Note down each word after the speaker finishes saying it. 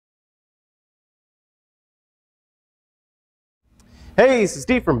Hey, this is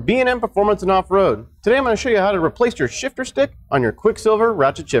Steve from B&M Performance and Off-Road. Today I'm going to show you how to replace your shifter stick on your Quicksilver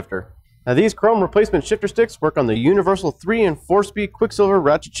ratchet shifter. Now these chrome replacement shifter sticks work on the universal 3 and 4-speed Quicksilver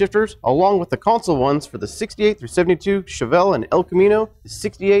ratchet shifters, along with the console ones for the 68 through 72 Chevelle and El Camino, the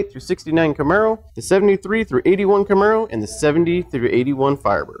 68 through 69 Camaro, the 73 through 81 Camaro, and the 70 through 81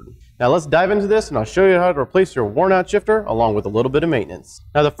 Firebird. Now let's dive into this and I'll show you how to replace your worn out shifter along with a little bit of maintenance.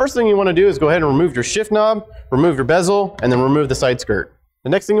 Now the first thing you want to do is go ahead and remove your shift knob, remove your bezel, and then remove the side skirt. The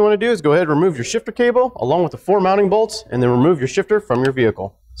next thing you want to do is go ahead and remove your shifter cable along with the 4 mounting bolts, and then remove your shifter from your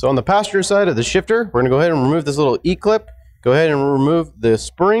vehicle. So on the passenger side of the shifter, we're going to go ahead and remove this little E-clip, go ahead and remove the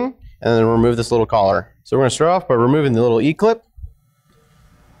spring, and then remove this little collar. So we're going to start off by removing the little E-clip.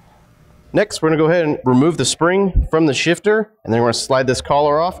 Next, we're going to go ahead and remove the spring from the shifter, and then we're going to slide this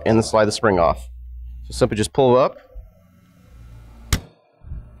collar off and then slide the spring off. So simply just pull it up,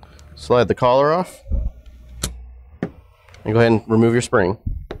 slide the collar off, and go ahead and remove your spring.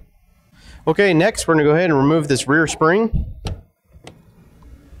 Okay, next we're going to go ahead and remove this rear spring.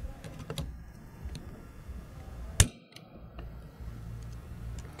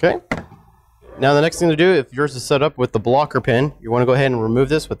 Okay. Now the next thing to do, if yours is set up with the blocker pin, you want to go ahead and remove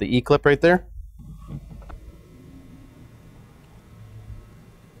this with the E-clip right there.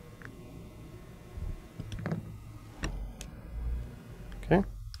 Okay.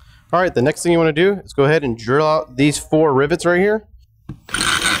 All right, the next thing you want to do is go ahead and drill out these 4 rivets right here.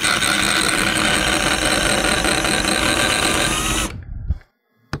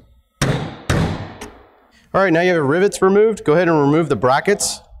 All right, now you have your rivets removed. Go ahead and remove the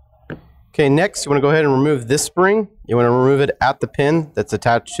brackets. Okay, next you want to go ahead and remove this spring. You want to remove it at the pin that's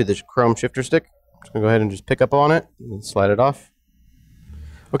attached to the chrome shifter stick. Just going to go ahead and just pick up on it and slide it off.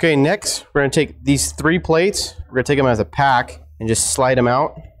 Okay, next we're going to take these 3 plates. We're going to take them as a pack and just slide them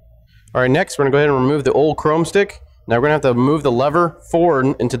out. All right, next we're going to go ahead and remove the old chrome stick. Now we're going to have to move the lever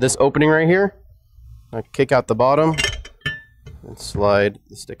forward into this opening right here. I'll kick out the bottom and slide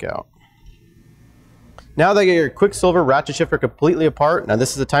the stick out. Now that you get your Quicksilver ratchet shifter completely apart, now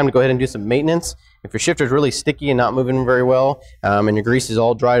this is the time to go ahead and do some maintenance. If your shifter is really sticky and not moving very well, and your grease is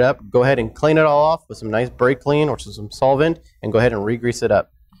all dried up, go ahead and clean it all off with some nice brake clean or some solvent, and go ahead and re-grease it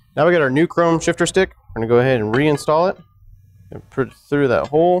up. Now we got our new chrome shifter stick. We're going to go ahead and reinstall it and put it through that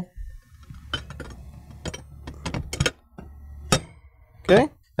hole. Okay.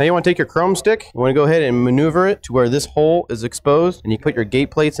 Now you want to take your chrome stick, you want to go ahead and maneuver it to where this hole is exposed, and you put your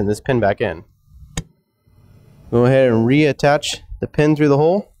gate plates and this pin back in. Go ahead and reattach the pin through the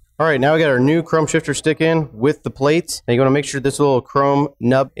hole. All right, now we got our new chrome shifter stick in with the plates. Now you want to make sure this little chrome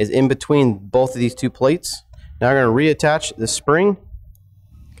nub is in between both of these 2 plates. Now we're going to reattach the spring.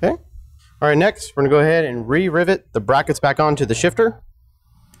 Okay. All right, next we're going to go ahead and re-rivet the brackets back onto the shifter.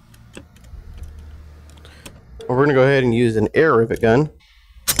 We're going to go ahead and use an air rivet gun.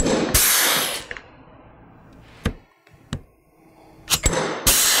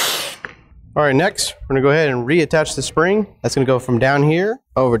 All right, next we're going to go ahead and reattach the spring. That's going to go from down here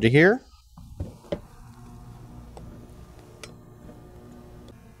over to here.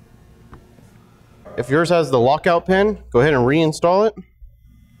 If yours has the lockout pin, go ahead and reinstall it.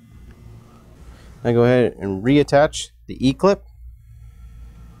 Now go ahead and reattach the E-clip.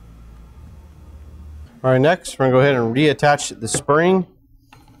 All right, next we're going to go ahead and reattach the spring,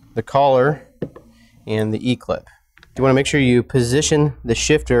 the collar, and the E-clip. You want to make sure you position the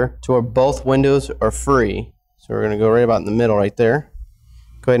shifter to where both windows are free. So we're going to go right about in the middle right there.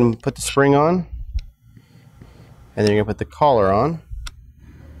 Go ahead and put the spring on. And then you're going to put the collar on.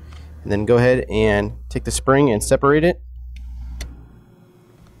 And then go ahead and take the spring and separate it.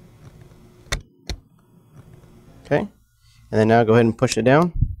 Okay. And then now go ahead and push it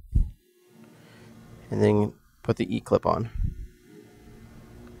down. And then put the E-clip on.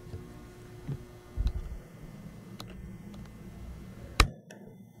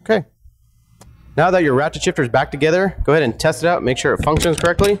 Okay. Now that your ratchet shifter is back together, go ahead and test it out, make sure it functions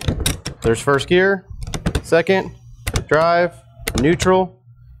correctly. There's first gear, second, drive, neutral,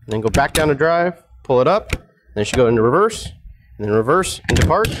 and then go back down to drive, pull it up, then it should go into reverse, and then reverse into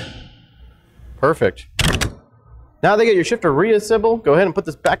park. Perfect. Now that you get your shifter reassembled, go ahead and put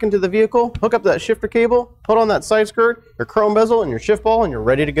this back into the vehicle, hook up that shifter cable, put on that side skirt, your chrome bezel, and your shift ball, and you're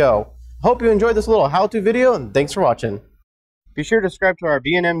ready to go. Hope you enjoyed this little how-to video, and thanks for watching. Be sure to subscribe to our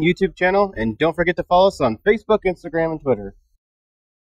B&M YouTube channel, and don't forget to follow us on Facebook, Instagram, and Twitter.